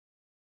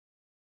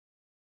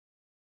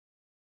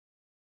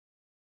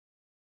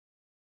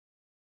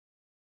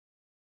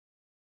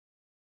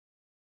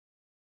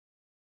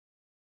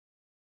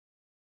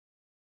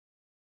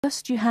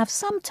First, you have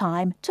some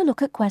time to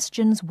look at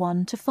questions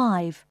 1 to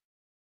 5.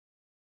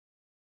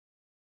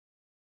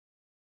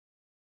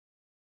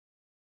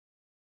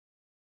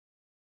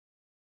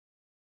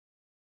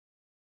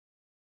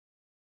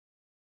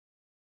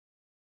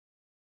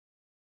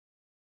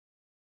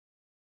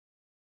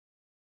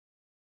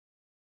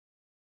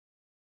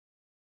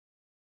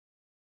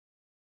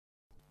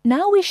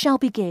 Now we shall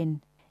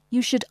begin.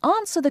 You should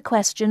answer the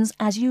questions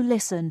as you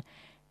listen,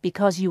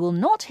 because you will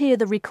not hear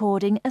the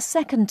recording a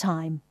second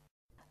time.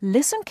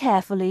 Listen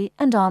carefully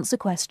and answer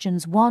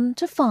questions 1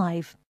 to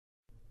 5.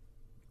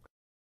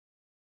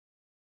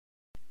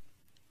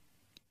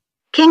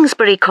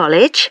 Kingsbury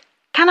College,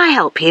 can I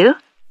help you?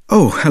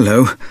 Oh,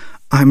 hello.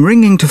 I'm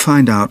ringing to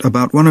find out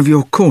about one of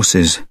your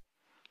courses.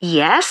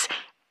 Yes.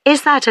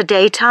 Is that a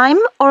daytime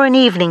or an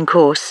evening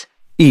course?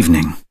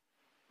 Evening.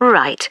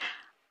 Right.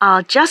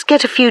 I'll just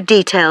get a few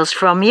details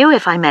from you,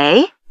 if I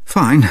may.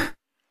 Fine.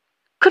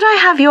 Could I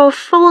have your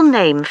full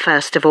name,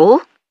 first of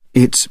all?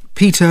 It's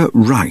Peter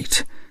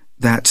Wright.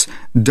 That's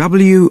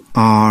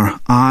W-R-I-G-H-T.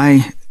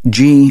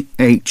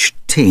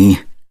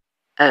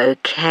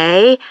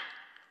 OK.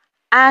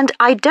 And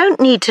I don't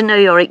need to know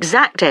your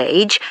exact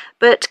age,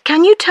 but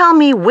can you tell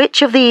me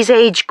which of these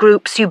age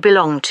groups you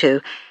belong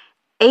to?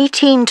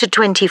 18 to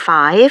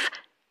 25,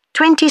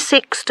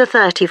 26 to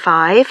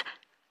 35,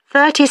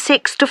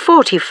 36 to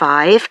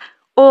 45,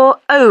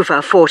 or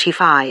over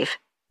 45?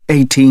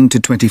 18 to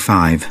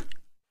 25.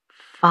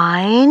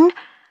 Fine.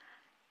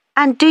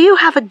 And do you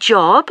have a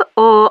job,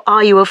 or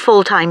are you a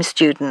full-time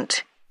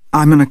student?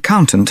 I'm an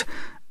accountant.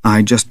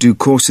 I just do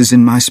courses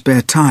in my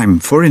spare time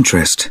for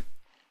interest.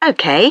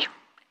 OK.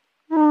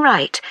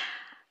 Right.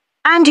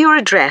 And your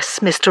address,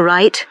 Mr.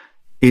 Wright?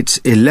 It's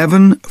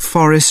 11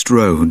 Forest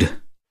Road.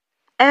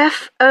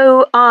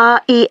 F-O-R-E-S-T?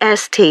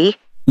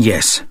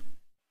 Yes.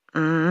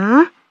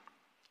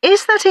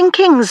 Is that in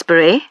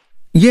Kingsbury?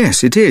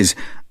 Yes, it is.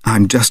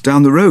 I'm just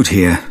down the road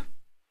here.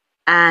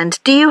 And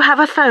do you have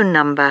a phone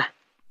number?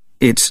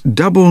 It's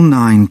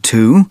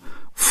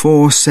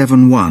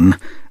 992-471.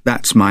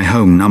 That's my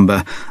home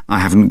number. I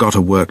haven't got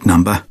a work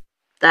number.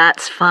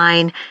 That's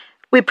fine.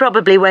 We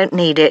probably won't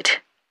need it.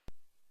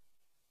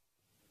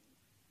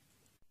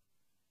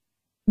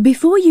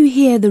 Before you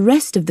hear the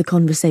rest of the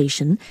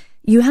conversation,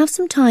 you have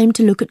some time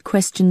to look at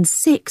questions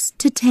 6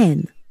 to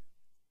 10.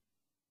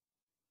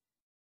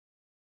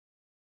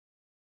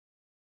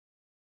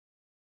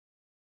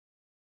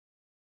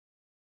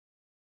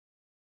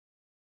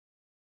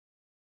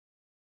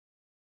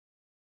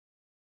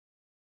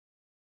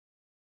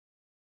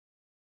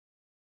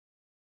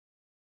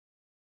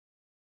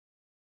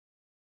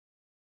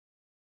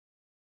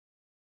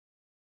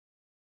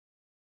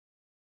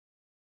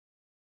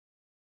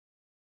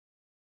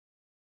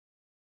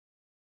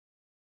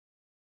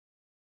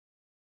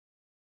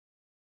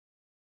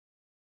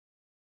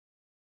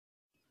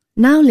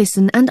 Now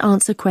listen and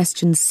answer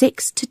questions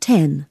 6 to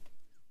 10.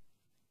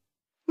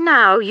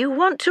 Now, you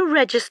want to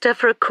register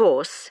for a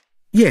course.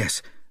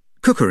 Yes,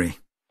 cookery.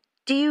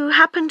 Do you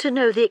happen to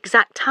know the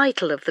exact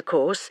title of the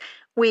course?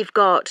 We've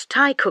got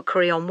Thai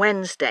cookery on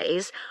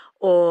Wednesdays,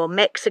 or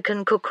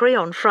Mexican cookery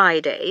on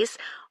Fridays,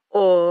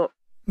 or...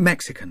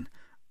 Mexican.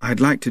 I'd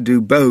like to do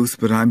both,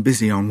 but I'm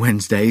busy on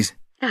Wednesdays.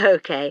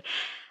 OK.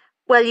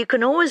 Well, you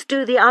can always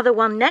do the other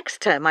one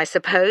next term, I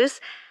suppose.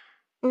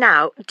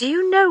 Now, do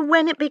you know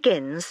when it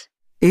begins?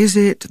 Is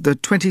it the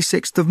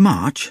 26th of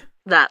March?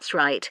 That's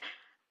right.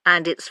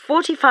 And it's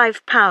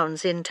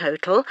 £45 in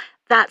total.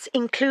 That's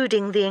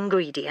including the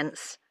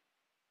ingredients.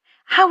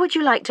 How would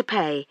you like to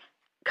pay?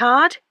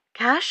 Card?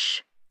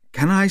 Cash?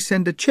 Can I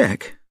send a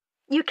cheque?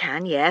 You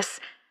can, yes,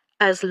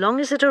 as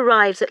long as it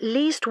arrives at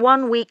least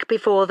 1 week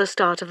before the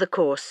start of the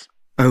course.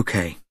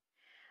 OK.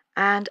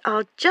 And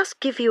I'll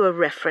just give you a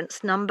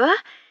reference number,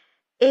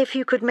 if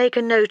you could make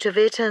a note of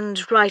it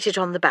and write it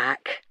on the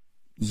back.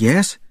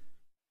 Yes?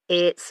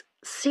 It's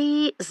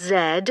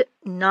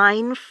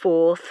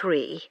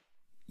CZ943.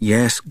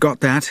 Yes, got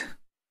that.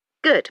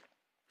 Good.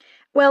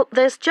 Well,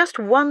 there's just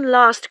one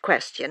last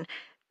question.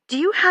 Do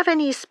you have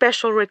any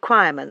special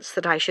requirements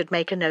that I should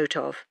make a note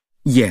of?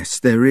 Yes,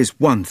 there is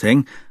one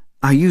thing.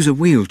 I use a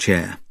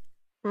wheelchair.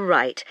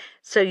 Right,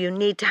 so you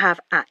need to have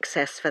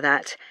access for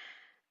that.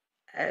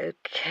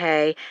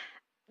 OK.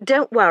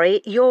 Don't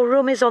worry, your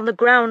room is on the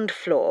ground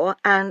floor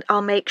and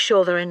I'll make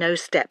sure there are no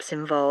steps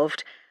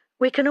involved.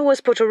 We can always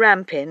put a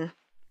ramp in.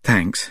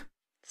 Thanks.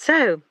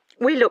 So,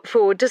 we look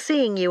forward to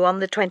seeing you on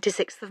the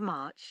 26th of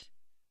March.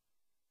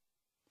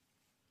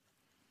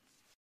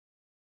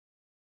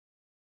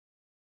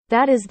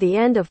 That is the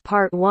end of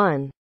part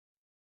 1.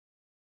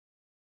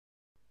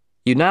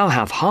 You now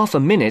have half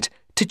a minute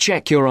to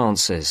check your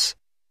answers.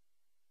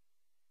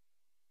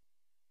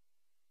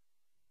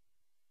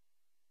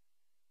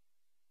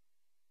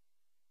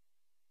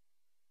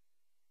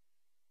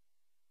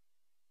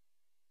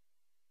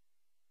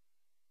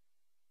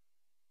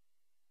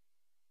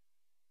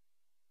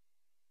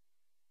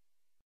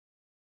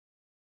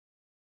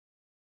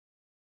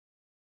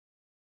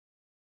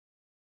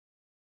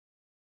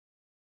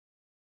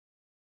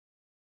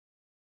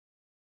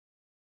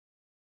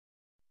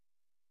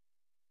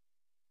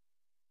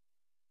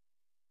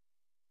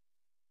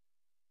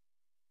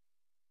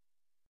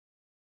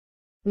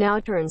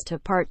 Now turns to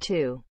part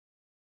 2.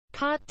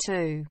 Part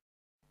 2.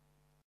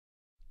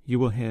 You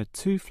will hear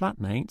two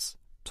flatmates,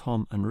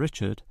 Tom and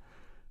Richard,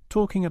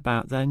 talking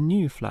about their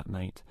new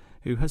flatmate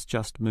who has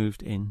just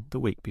moved in the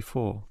week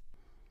before.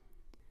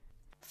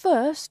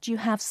 First, you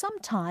have some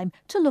time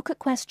to look at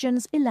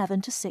questions 11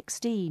 to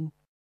 16.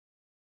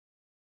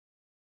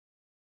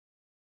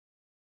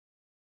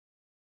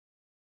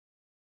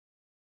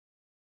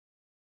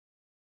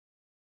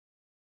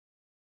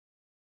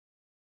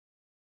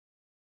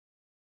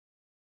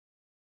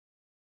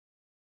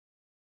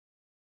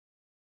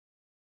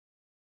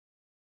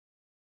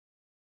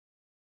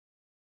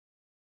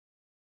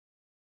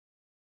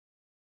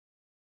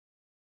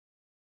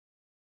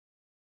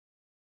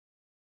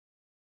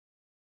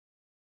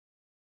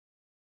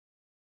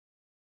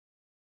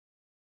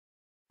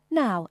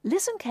 Now,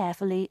 listen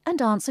carefully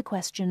and answer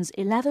questions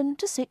 11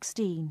 to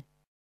 16.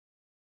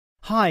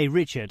 Hi,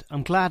 Richard.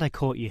 I'm glad I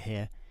caught you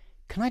here.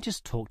 Can I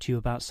just talk to you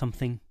about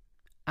something?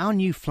 Our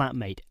new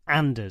flatmate,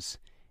 Anders,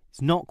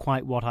 is not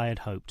quite what I had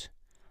hoped.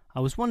 I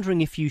was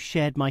wondering if you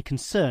shared my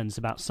concerns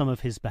about some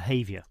of his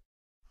behaviour.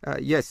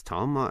 Yes,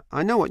 Tom,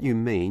 I know what you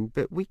mean,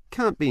 but we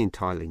can't be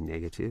entirely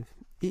negative.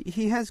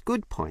 He has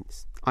good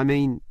points. I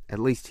mean, at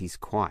least he's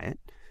quiet.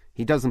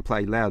 He doesn't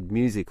play loud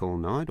music all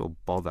night or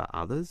bother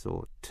others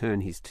or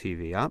turn his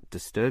TV up,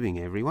 disturbing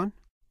everyone.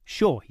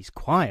 Sure, he's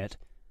quiet,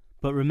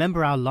 but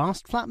remember our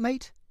last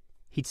flatmate?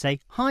 He'd say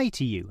hi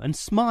to you and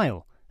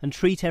smile and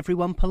treat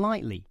everyone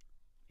politely.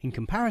 In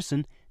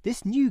comparison,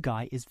 this new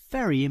guy is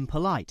very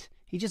impolite.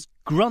 He just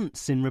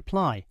grunts in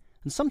reply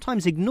and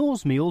sometimes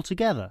ignores me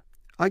altogether.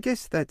 I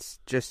guess that's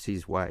just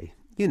his way.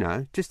 You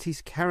know, just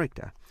his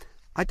character.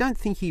 I don't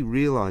think he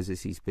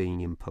realises he's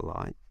being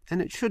impolite,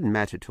 and it shouldn't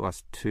matter to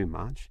us too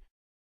much.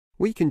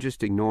 We can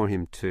just ignore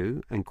him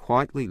too and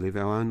quietly live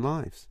our own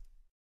lives.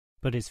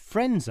 But his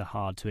friends are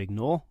hard to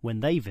ignore when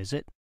they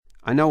visit.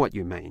 I know what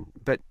you mean,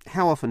 but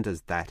how often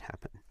does that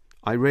happen?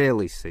 I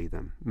rarely see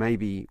them,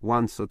 maybe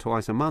once or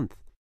twice a month.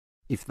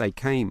 If they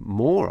came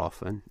more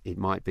often, it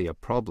might be a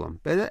problem,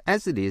 but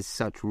as it is,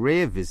 such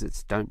rare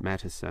visits don't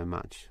matter so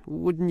much.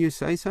 Wouldn't you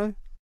say so?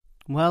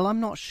 Well, I'm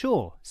not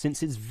sure,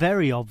 since it's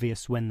very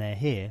obvious when they're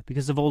here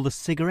because of all the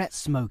cigarette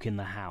smoke in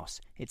the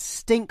house. It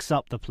stinks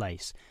up the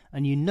place,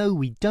 and you know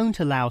we don't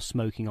allow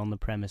smoking on the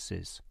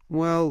premises.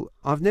 Well,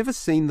 I've never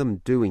seen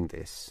them doing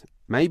this.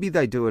 Maybe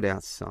they do it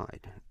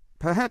outside.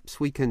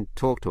 Perhaps we can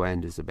talk to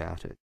Anders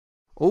about it.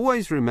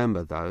 Always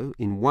remember, though,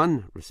 in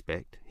one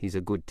respect, he's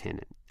a good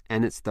tenant,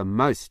 and it's the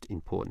most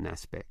important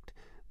aspect.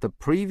 The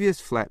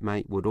previous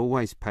flatmate would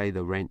always pay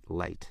the rent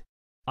late.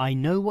 I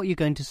know what you're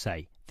going to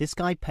say. This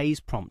guy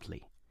pays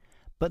promptly.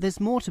 But there's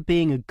more to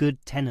being a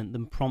good tenant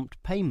than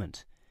prompt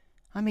payment.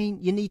 I mean,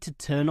 you need to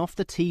turn off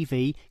the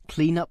TV,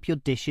 clean up your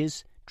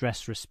dishes,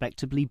 dress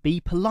respectably, be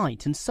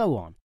polite, and so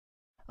on.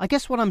 I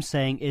guess what I'm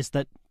saying is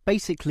that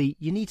basically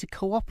you need to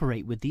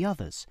cooperate with the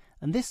others,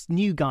 and this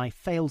new guy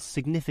fails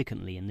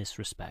significantly in this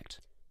respect.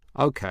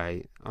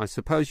 OK, I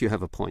suppose you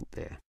have a point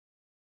there.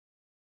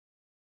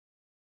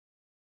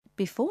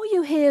 Before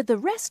you hear the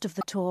rest of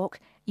the talk,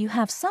 you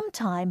have some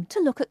time to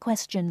look at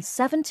questions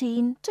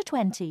 17 to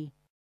 20.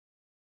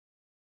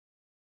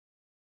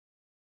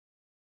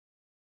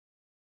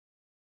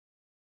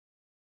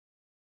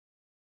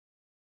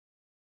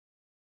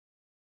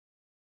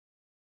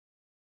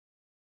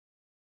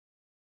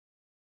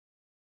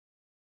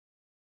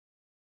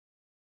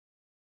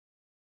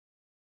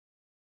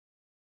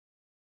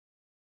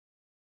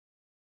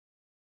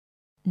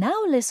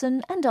 Now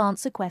listen and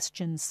answer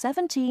questions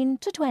 17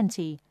 to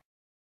 20.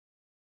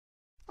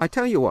 I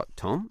tell you what,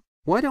 Tom,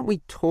 why don't we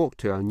talk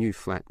to our new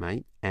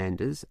flatmate,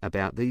 Anders,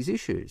 about these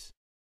issues?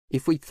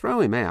 If we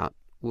throw him out,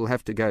 we'll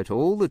have to go to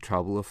all the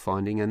trouble of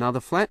finding another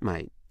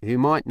flatmate who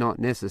might not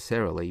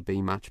necessarily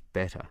be much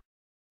better.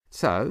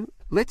 So,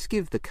 let's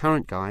give the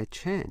current guy a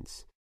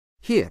chance.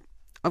 Here,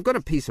 I've got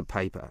a piece of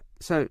paper,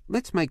 so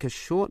let's make a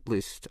short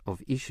list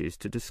of issues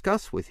to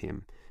discuss with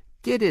him.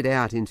 Get it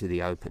out into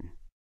the open.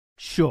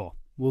 Sure,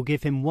 we'll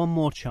give him one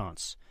more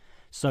chance.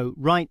 So,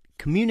 write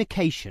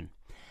communication.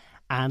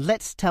 And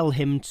let's tell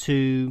him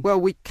to...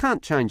 Well, we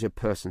can't change a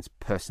person's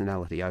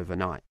personality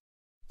overnight.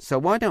 So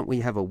why don't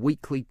we have a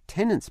weekly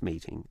tenants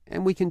meeting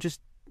and we can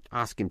just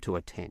ask him to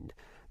attend.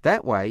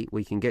 That way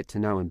we can get to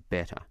know him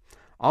better.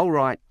 I'll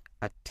write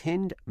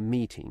attend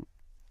meeting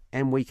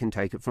and we can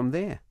take it from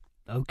there.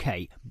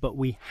 OK, but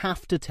we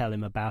have to tell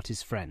him about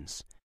his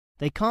friends.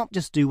 They can't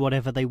just do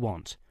whatever they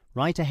want.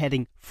 Write a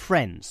heading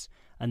friends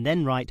and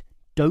then write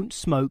don't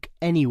smoke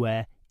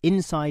anywhere,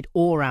 inside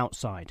or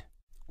outside.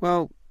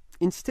 Well,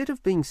 instead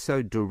of being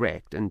so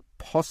direct and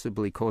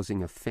possibly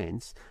causing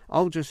offence,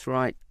 I'll just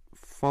write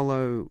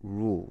follow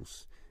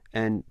rules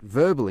and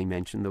verbally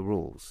mention the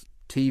rules.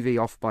 TV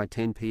off by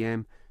 10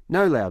 p.m,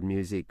 no loud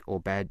music or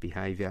bad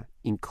behaviour,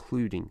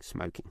 including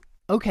smoking.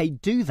 OK,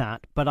 do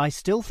that, but I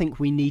still think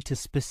we need to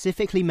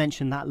specifically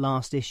mention that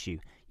last issue.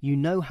 You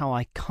know how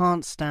I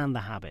can't stand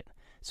the habit.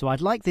 So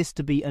I'd like this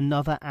to be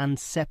another and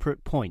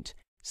separate point.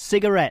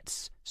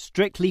 Cigarettes,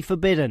 strictly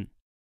forbidden.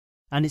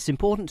 And it's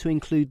important to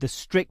include the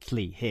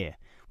strictly here.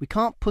 We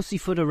can't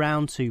pussyfoot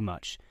around too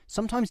much.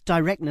 Sometimes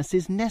directness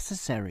is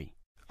necessary.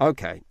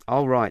 OK,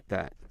 I'll write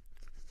that.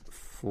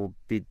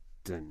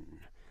 Forbidden.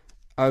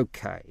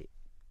 OK.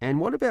 And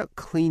what about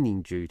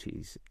cleaning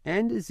duties?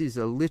 Anders is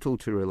a little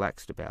too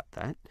relaxed about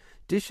that.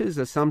 Dishes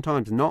are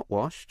sometimes not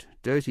washed,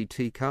 dirty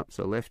teacups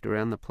are left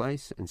around the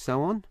place, and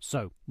so on.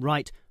 So,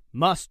 write,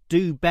 must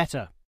do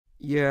better.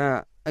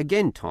 Yeah,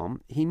 again, Tom,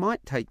 he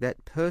might take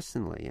that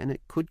personally and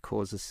it could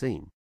cause a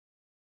scene.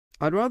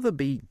 I'd rather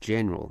be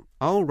general.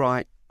 I'll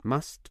write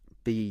must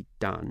be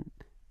done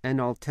and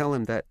I'll tell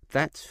him that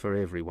that's for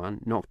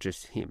everyone, not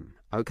just him.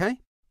 OK?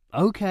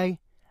 OK,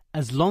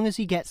 as long as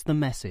he gets the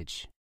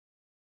message.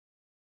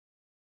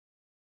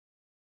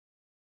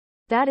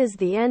 That is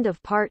the end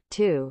of part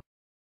 2.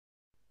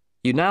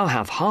 You now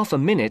have half a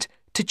minute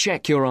to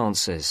check your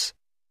answers.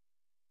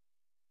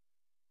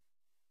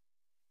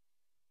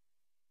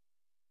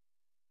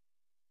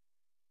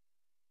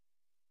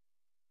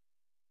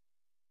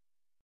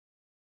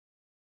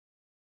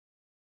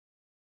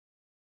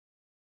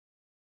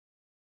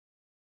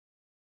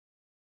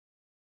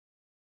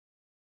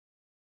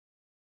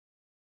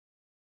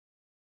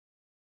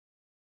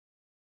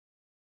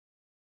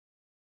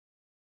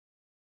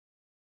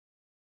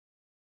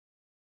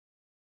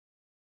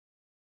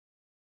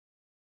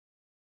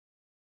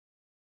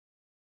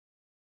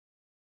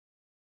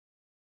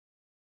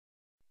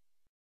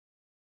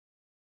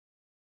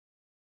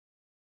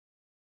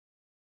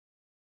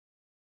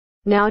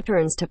 Now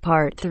turns to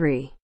part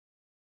 3.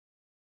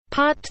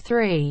 Part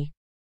 3.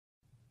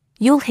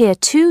 You'll hear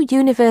 2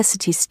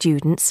 university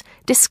students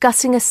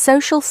discussing a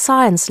social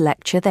science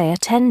lecture they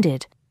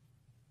attended.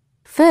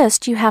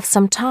 First, you have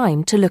some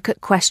time to look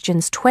at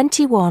questions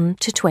 21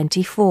 to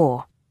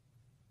 24.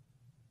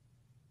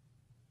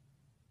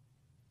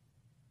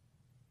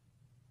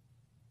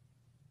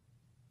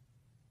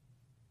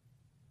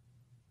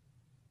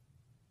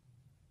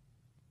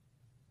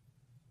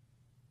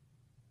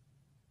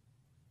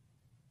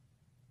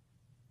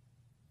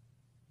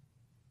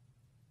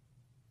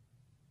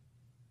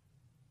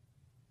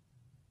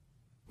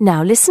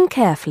 Now listen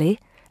carefully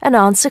and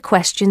answer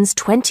questions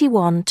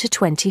 21 to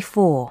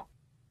 24.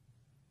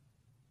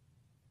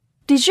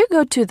 Did you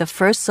go to the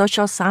first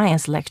social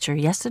science lecture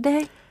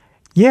yesterday?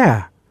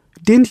 Yeah.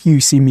 Didn't you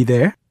see me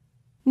there?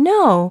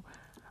 No.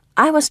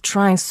 I was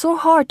trying so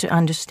hard to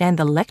understand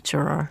the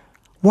lecturer.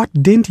 What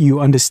didn't you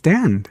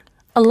understand?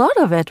 A lot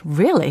of it,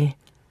 really.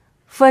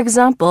 For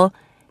example,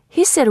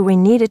 he said we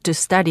needed to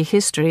study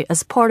history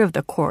as part of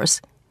the course,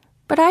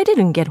 but I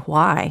didn't get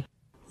why.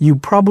 You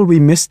probably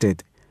missed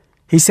it.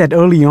 He said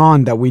early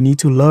on that we need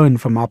to learn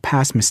from our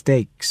past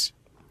mistakes.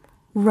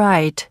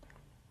 Right.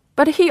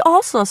 But he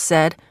also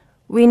said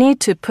we need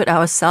to put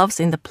ourselves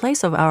in the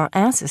place of our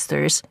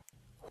ancestors.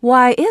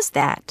 Why is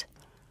that?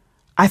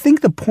 I think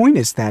the point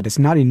is that it's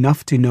not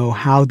enough to know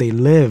how they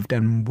lived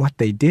and what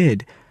they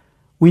did.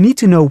 We need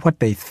to know what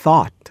they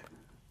thought.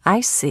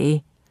 I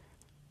see.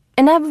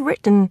 And I've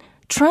written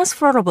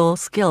transferable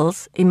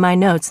skills in my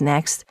notes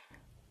next,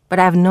 but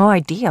I have no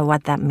idea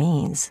what that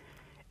means.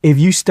 If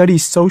you study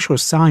social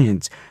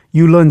science,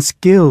 you learn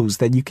skills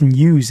that you can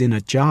use in a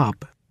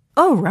job.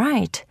 Oh,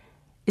 right.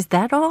 Is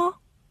that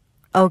all?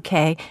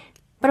 Okay,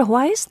 but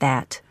why is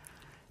that?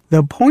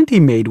 The point he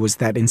made was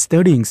that in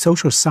studying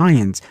social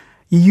science,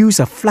 you use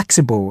a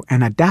flexible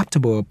and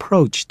adaptable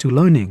approach to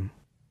learning.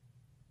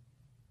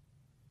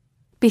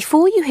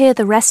 Before you hear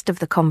the rest of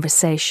the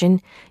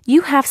conversation,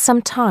 you have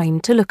some time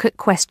to look at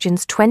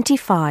questions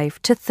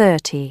 25 to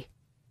 30.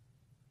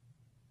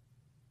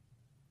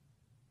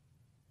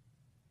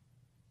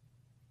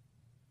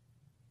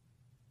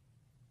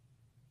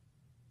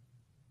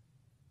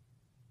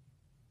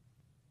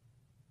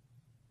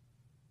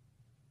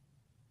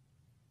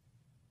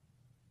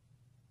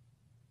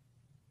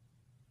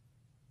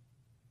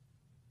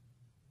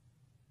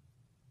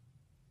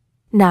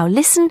 Now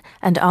listen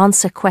and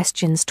answer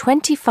questions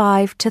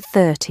 25 to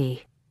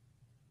 30.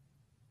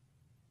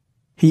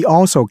 He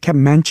also kept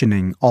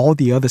mentioning all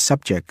the other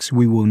subjects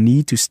we will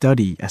need to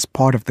study as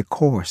part of the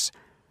course.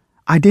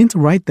 I didn't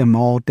write them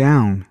all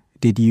down,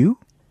 did you?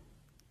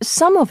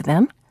 Some of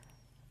them.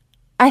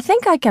 I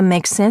think I can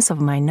make sense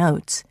of my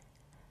notes.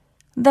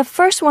 The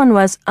first one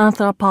was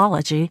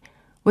anthropology,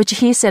 which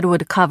he said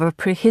would cover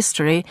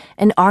prehistory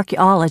and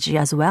archaeology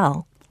as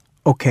well.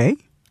 Okay.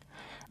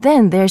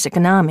 Then there's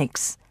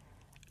economics.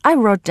 I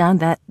wrote down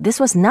that this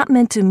was not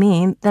meant to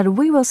mean that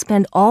we will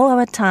spend all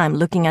our time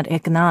looking at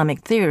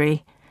economic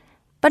theory,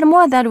 but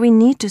more that we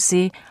need to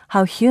see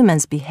how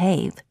humans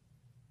behave.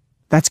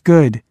 That's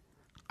good.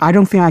 I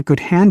don't think I could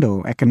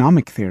handle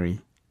economic theory.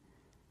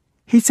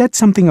 He said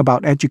something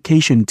about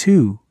education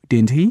too,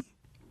 didn't he?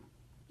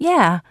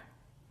 Yeah.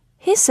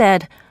 He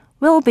said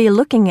we'll be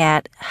looking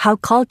at how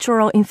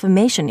cultural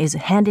information is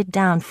handed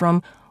down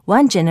from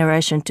one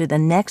generation to the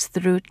next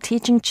through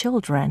teaching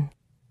children.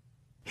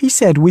 He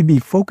said we'd be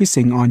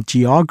focusing on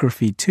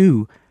geography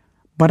too,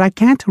 but I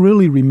can't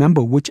really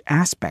remember which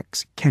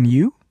aspects. Can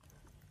you?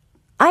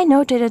 I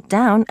noted it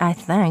down, I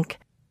think.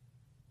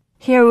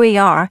 Here we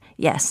are,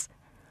 yes.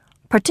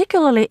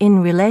 particularly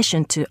in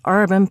relation to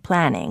urban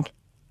planning.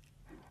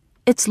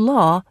 It's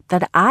law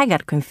that I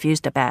got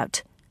confused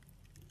about.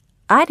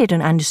 I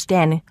didn't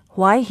understand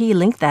why he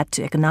linked that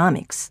to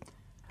economics.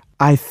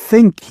 I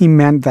think he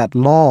meant that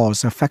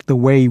laws affect the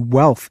way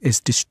wealth is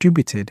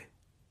distributed.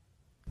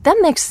 That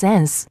makes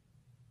sense.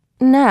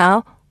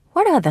 Now,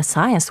 what are the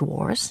science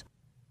wars?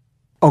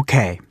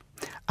 Okay,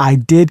 I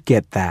did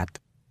get that.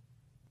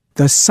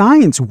 The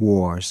science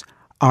wars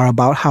are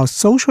about how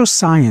social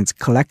science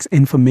collects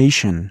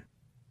information.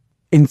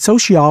 In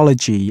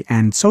sociology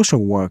and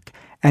social work,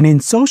 and in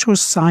social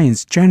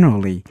science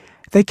generally,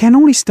 they can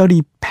only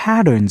study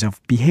patterns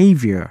of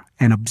behavior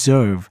and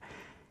observe.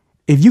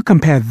 If you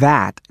compare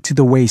that to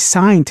the way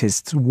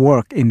scientists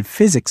work in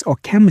physics or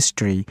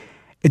chemistry,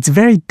 it's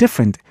very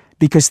different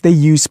because they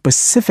use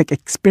specific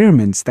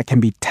experiments that can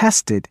be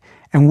tested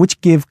and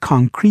which give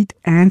concrete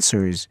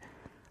answers.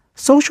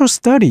 Social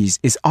studies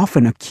is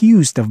often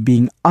accused of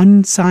being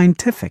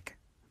unscientific.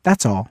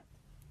 That's all.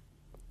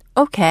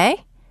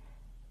 Okay,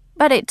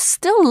 but it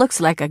still looks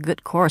like a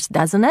good course,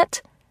 doesn't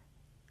it?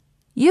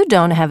 You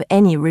don't have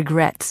any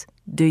regrets,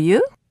 do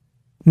you?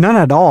 None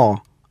at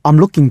all. I'm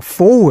looking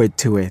forward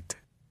to it.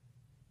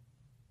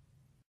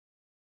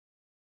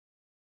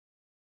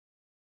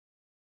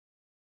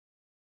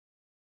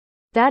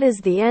 That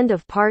is the end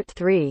of part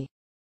 3.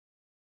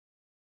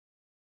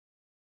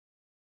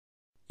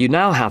 You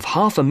now have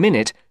half a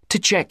minute to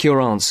check your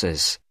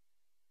answers.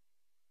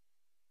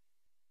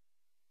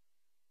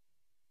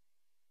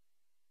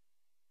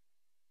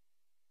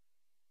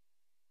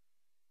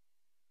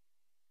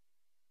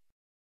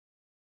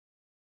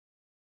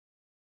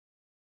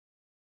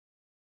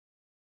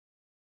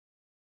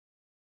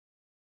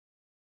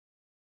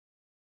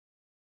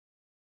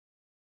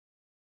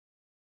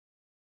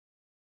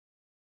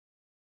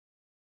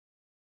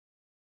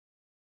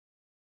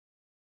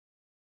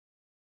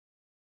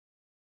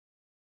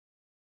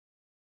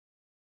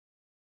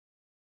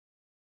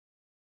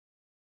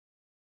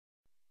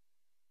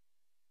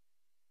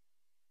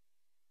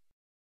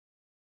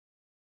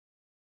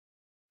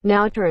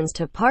 Now turns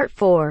to part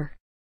 4.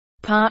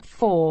 Part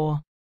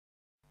 4.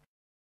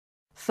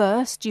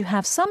 First, you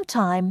have some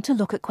time to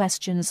look at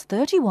questions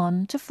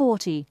 31 to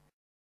 40.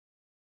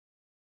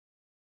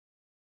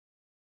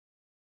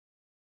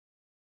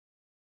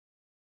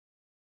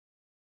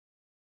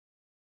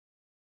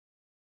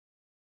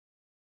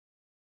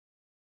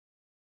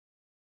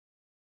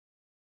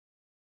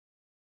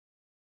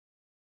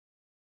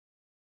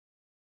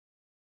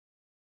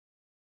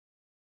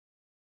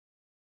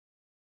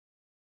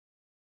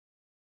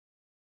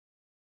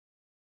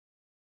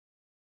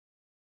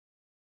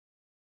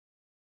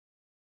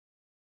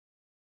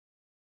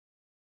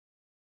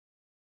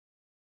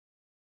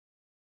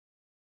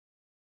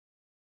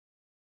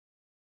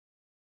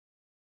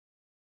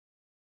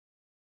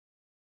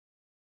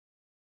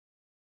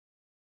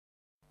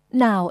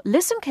 Now,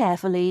 listen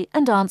carefully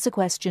and answer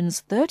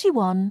questions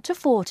 31 to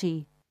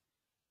 40.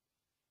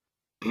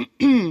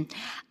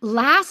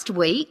 Last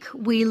week,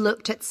 we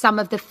looked at some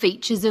of the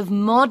features of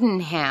modern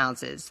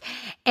houses,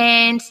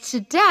 and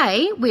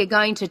today we're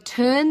going to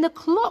turn the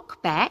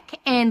clock back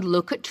and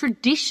look at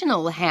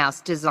traditional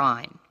house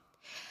design.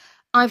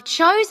 I've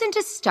chosen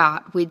to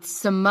start with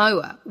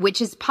Samoa, which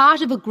is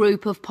part of a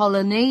group of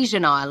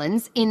Polynesian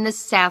islands in the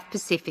South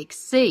Pacific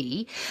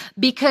Sea,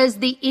 because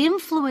the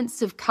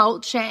influence of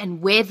culture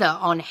and weather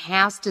on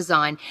house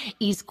design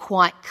is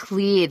quite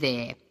clear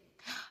there.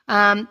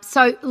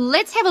 So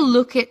let's have a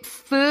look at,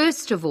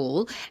 first of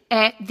all,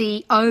 at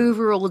the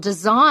overall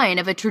design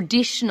of a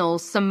traditional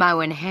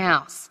Samoan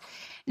house.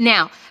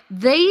 Now,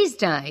 these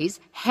days,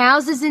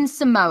 houses in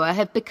Samoa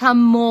have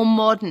become more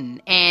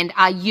modern and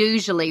are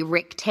usually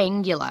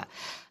rectangular.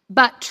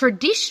 But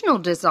traditional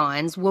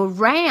designs were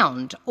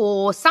round,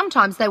 or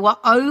sometimes they were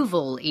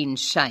oval in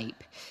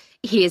shape.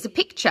 Here's a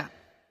picture.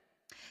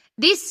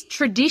 This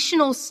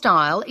traditional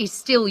style is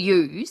still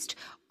used,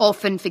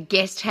 often for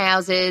guest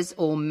houses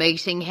or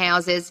meeting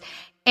houses,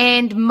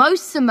 and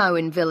most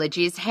Samoan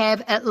villages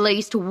have at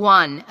least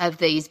one of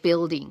these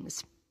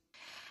buildings.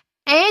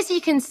 As you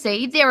can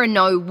see, there are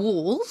no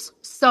walls,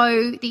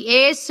 so the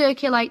air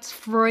circulates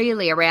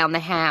freely around the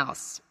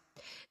house.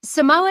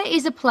 Samoa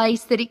is a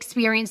place that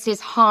experiences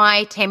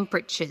high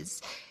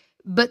temperatures,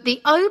 but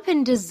the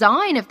open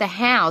design of the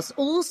house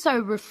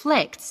also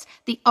reflects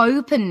the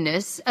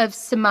openness of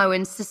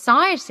Samoan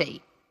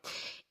society.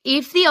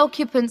 If the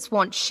occupants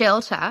want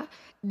shelter,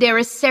 there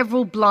are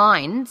several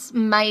blinds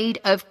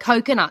made of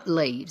coconut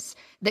leaves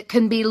that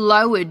can be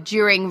lowered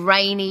during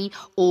rainy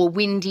or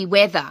windy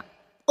weather.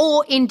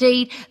 Or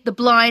indeed, the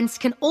blinds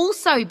can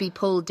also be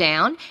pulled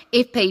down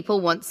if people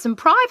want some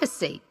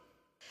privacy.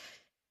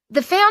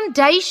 The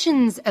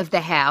foundations of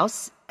the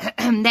house,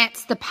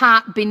 that's the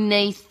part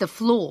beneath the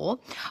floor,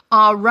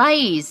 are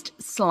raised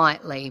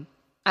slightly.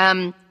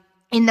 In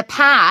the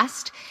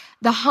past,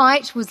 the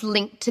height was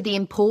linked to the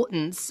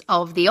importance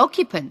of the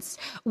occupants,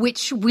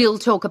 which we'll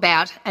talk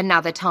about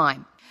another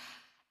time.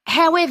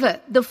 However,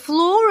 the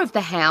floor of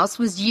the house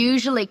was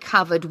usually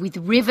covered with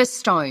river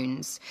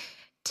stones.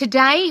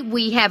 Today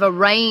we have a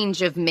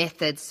range of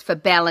methods for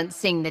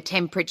balancing the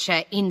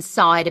temperature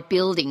inside a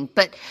building,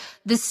 but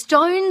the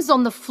stones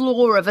on the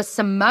floor of a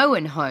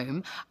Samoan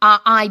home are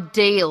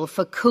ideal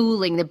for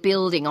cooling the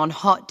building on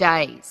hot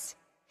days.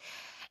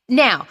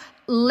 Now,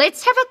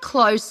 let's have a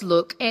close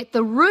look at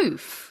the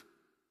roof.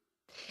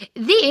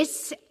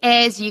 This,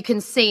 as you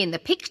can see in the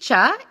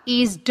picture,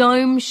 is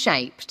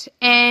dome-shaped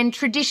and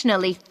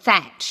traditionally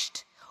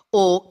thatched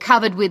or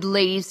covered with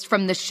leaves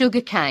from the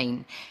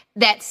sugarcane.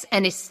 That's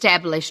an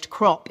established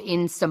crop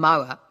in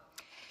Samoa.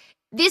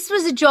 This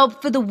was a job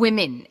for the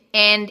women,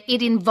 and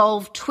it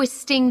involved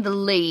twisting the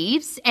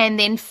leaves and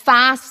then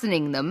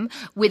fastening them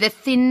with a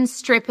thin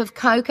strip of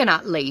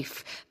coconut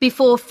leaf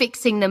before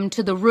fixing them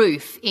to the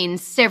roof in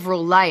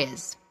several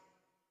layers.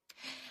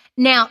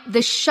 Now,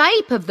 the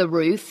shape of the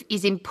roof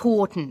is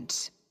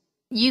important.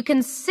 You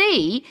can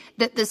see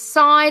that the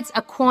sides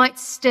are quite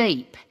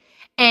steep,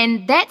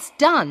 and that's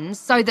done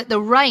so that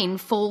the rain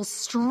falls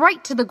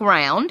straight to the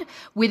ground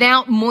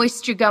without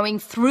moisture going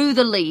through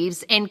the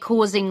leaves and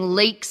causing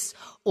leaks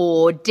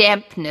or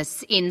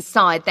dampness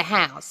inside the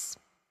house.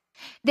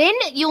 Then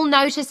you'll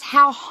notice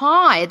how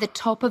high the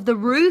top of the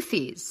roof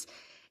is.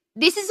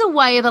 This is a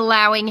way of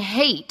allowing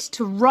heat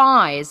to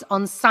rise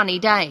on sunny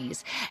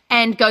days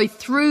and go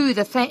through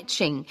the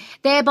thatching,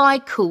 thereby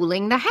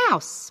cooling the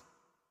house.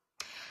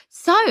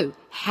 So,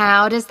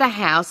 how does the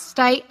house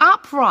stay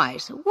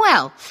upright?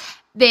 Well,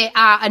 there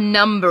are a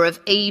number of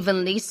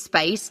evenly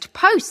spaced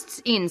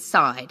posts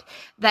inside.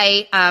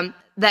 They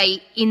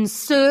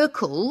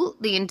encircle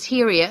the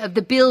interior of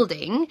the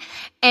building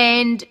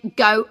and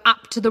go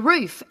up to the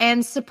roof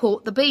and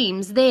support the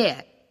beams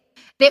there.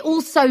 They're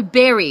also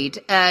buried,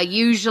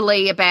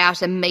 usually about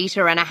 1.5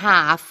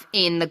 meters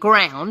in the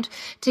ground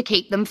to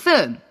keep them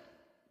firm.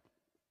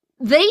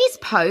 These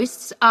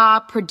posts are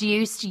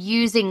produced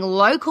using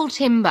local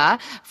timber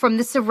from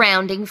the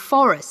surrounding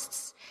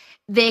forests.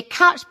 They're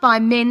cut by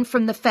men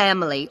from the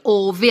family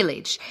or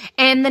village,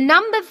 and the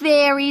number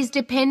varies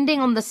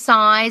depending on the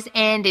size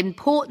and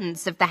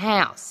importance of the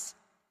house.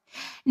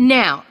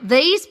 Now,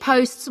 these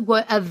posts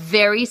were a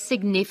very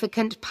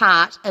significant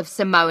part of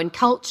Samoan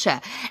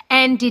culture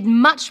and did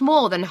much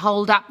more than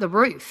hold up the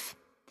roof.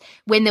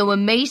 When there were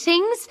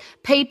meetings,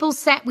 people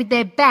sat with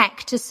their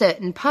back to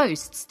certain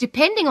posts,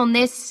 depending on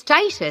their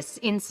status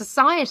in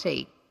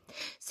society.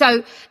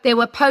 So there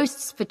were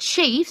posts for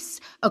chiefs,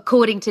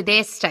 according to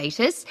their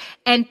status,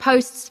 and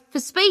posts for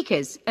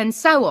speakers, and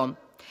so on.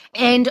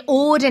 And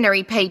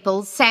ordinary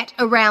people sat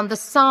around the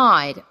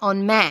side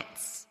on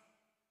mats.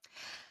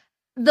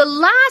 The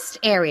last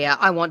area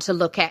I want to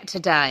look at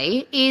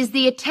today is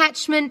the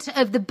attachment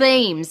of the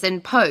beams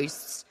and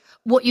posts,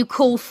 what you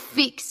call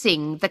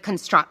fixing the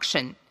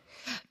construction.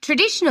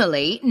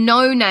 Traditionally,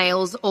 no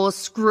nails or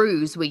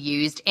screws were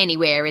used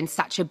anywhere in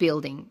such a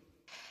building.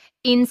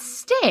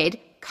 Instead,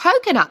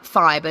 coconut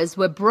fibres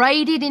were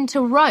braided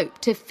into rope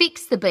to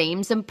fix the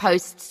beams and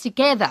posts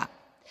together.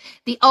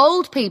 The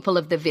old people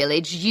of the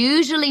village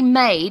usually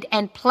made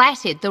and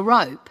plaited the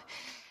rope.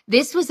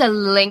 This was a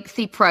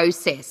lengthy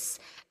process.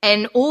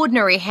 An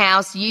ordinary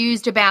house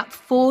used about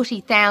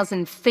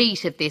 40,000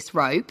 feet of this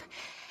rope.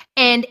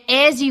 And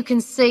as you can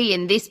see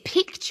in this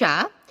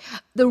picture,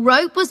 the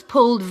rope was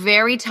pulled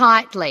very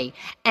tightly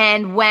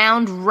and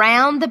wound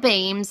round the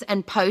beams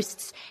and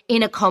posts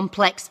in a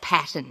complex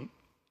pattern.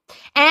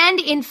 And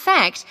in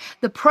fact,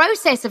 the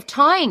process of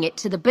tying it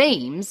to the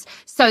beams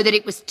so that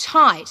it was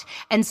tight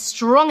and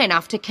strong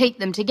enough to keep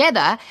them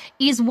together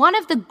is one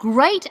of the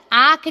great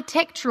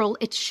architectural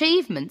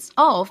achievements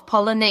of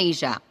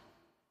Polynesia.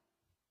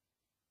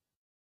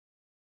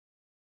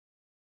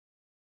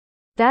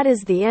 That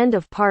is the end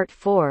of part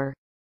 4.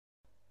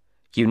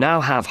 You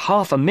now have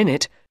half a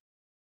minute